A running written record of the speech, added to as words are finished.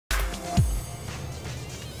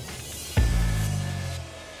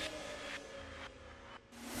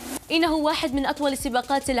إنه واحد من أطول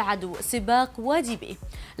سباقات العدو، سباق وادي.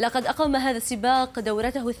 لقد أقام هذا السباق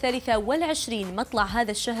دورته 23 مطلع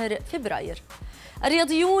هذا الشهر فبراير.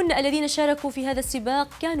 الرياضيون الذين شاركوا في هذا السباق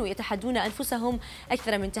كانوا يتحدون أنفسهم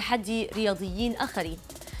أكثر من تحدي رياضيين آخرين.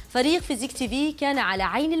 فريق فيزيك تيفي كان على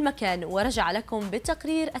عين المكان ورجع لكم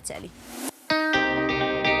بالتقرير التالي.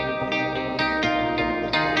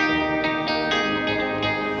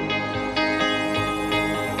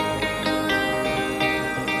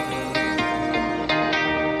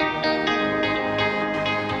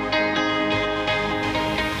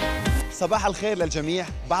 صباح الخير للجميع.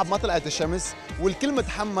 بعد ما طلعت الشمس والكل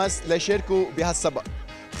متحمس ليشاركوا بهالسبق.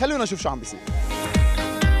 خلونا نشوف شو عم بيصير.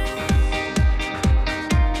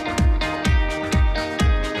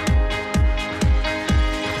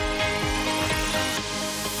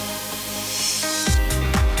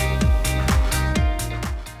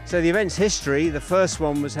 So the event's history, the first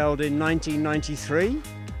one was held in 1993.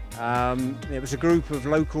 It was a group of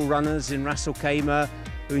local runners in Ras Al Khaimah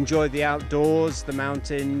who enjoyed the outdoors, the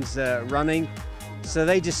mountains, running. So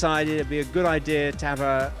they decided it'd be a good idea to have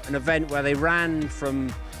an event where they ran from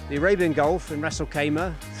the Arabian Gulf in Ras Al Khaimah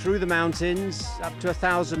through the mountains up to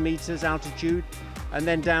 1,000 meters altitude and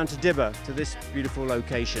then down to Dibba, to this beautiful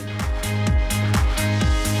location.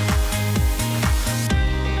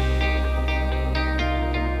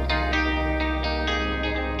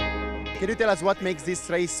 Can you tell us what makes this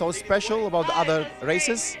race so special about the other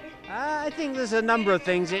races? I think there's a number of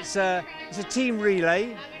things. It's a team relay,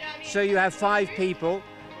 so you have 5 people.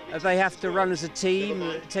 They have to run as a team,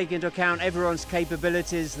 take into account everyone's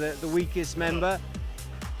capabilities, the weakest member.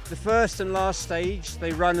 The first and last stage,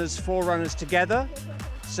 they run as 4 runners together,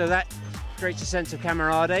 so that creates a sense of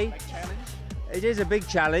camaraderie. It is a big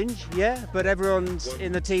challenge, yeah, but everyone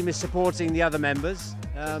in the team is supporting the other members.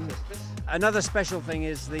 Another special thing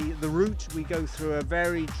is the route. We go through a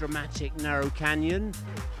very dramatic narrow canyon,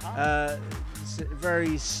 it's a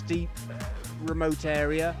very steep, remote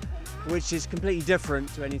area, which is completely different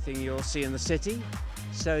to anything you'll see in the city.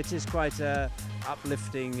 So it is quite an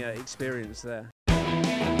uplifting experience there.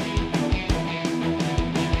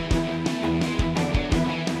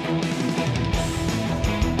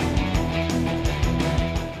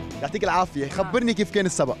 يعطيك العافية. خبرني كيف كان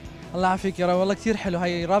السبق. الله يعافيك يا رب. والله كثير حلو.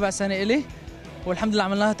 هي رابع سنة إلي والحمد لله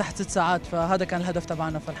عملناها تحت 6 ساعات، فهذا كان الهدف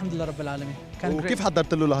تبعنا، فالحمد لله رب العالمين. وكيف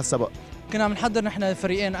حضرت له لهالسبق؟ كنا عم نحضر نحن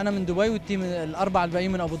فريقين، أنا من دبي والتيم الأربعة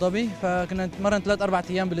الباقيين من أبو ظبي، فكنا نتمرن 3-4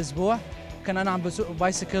 أيام بالأسبوع. كان أنا عم بسوق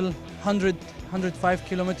بايسكل 105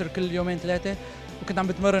 كيلومتر كل يومين 3، وكنت عم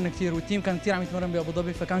بتمرن كثير، والتيم كان كثير عم يتمرن بأبو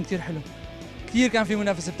ظبي، فكان كثير حلو. كثير كان في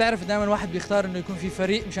منافسة. بتعرف دائما الواحد بيختار إنه يكون في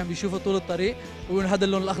فريق مشان بيشوفه طول الطريق ويقول هذا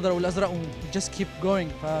اللون الأخضر والأزرق و just keep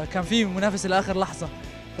going، فكان في منافسة لآخر لحظة،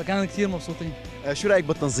 فكانوا كثير مبسوطين. شو رأيك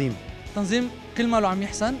بالتنظيم؟ التنظيم كل ما له عم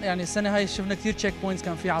يحسن، يعني السنة هاي شفنا كثير تشيك بوينتس،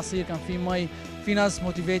 كان في عصير، كان في مي، في ناس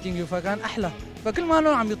موتيفيتنج، فكان أحلى. فكل ما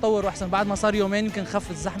له عم يتطور وأحسن. بعد ما صار يومين يمكن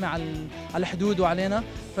خف الزحمة على الحدود وعلينا،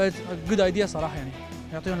 ف good idea صراحة، يعني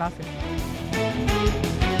يعطيهم العافية.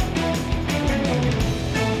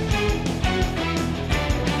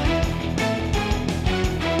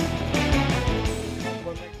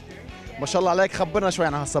 ما شاء الله عليك. خبرنا شوي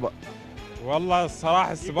عن هالسبق. والله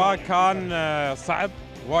الصراحة السباق كان صعب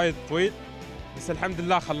وايد طويل، بس الحمد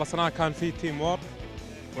لله خلصناه. كان في تيم وورك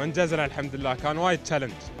وانجزنا الحمد لله. كان وايد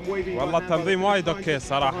تشالنج. والله التنظيم وايد اوكي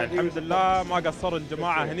الصراحة، الحمد لله ما قصروا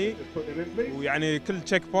الجماعة هني، ويعني كل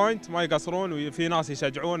تشيك بوينت ما يقصرون، وفي ناس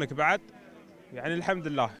يشجعونك بعد، يعني الحمد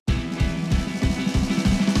لله.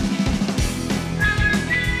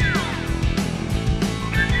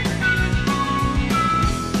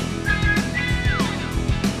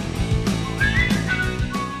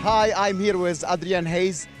 Hi, I'm here with Adrian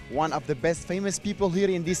Hayes, one of the best famous people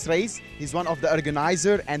here in this race. He's one of the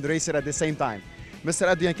organizer and racer at the same time. Mr.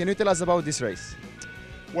 Adrian, can you tell us about this race?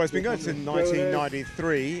 Well, it's been going since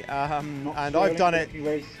 1993, and I've done it.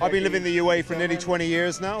 I've been living in the UAE for nearly 20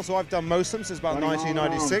 years now, so I've done most of them since about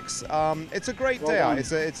 1996. It's a great day out.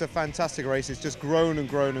 It's a fantastic race. It's just grown and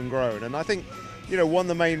grown and grown, and I think, you know, one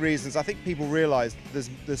of the main reasons I think people realise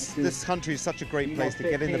this country is such a great place to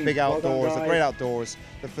get in the big outdoors, the great outdoors.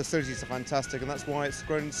 The facilities are fantastic, and that's why it's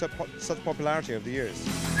grown such popularity over the years.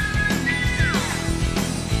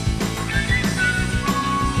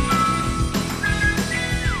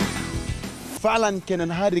 فعلا كان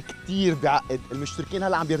نهار كثير بعقد. المشتركين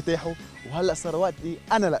هلا عم بيرتاحوا، وهلا صار وقتي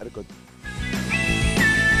انا لاركض.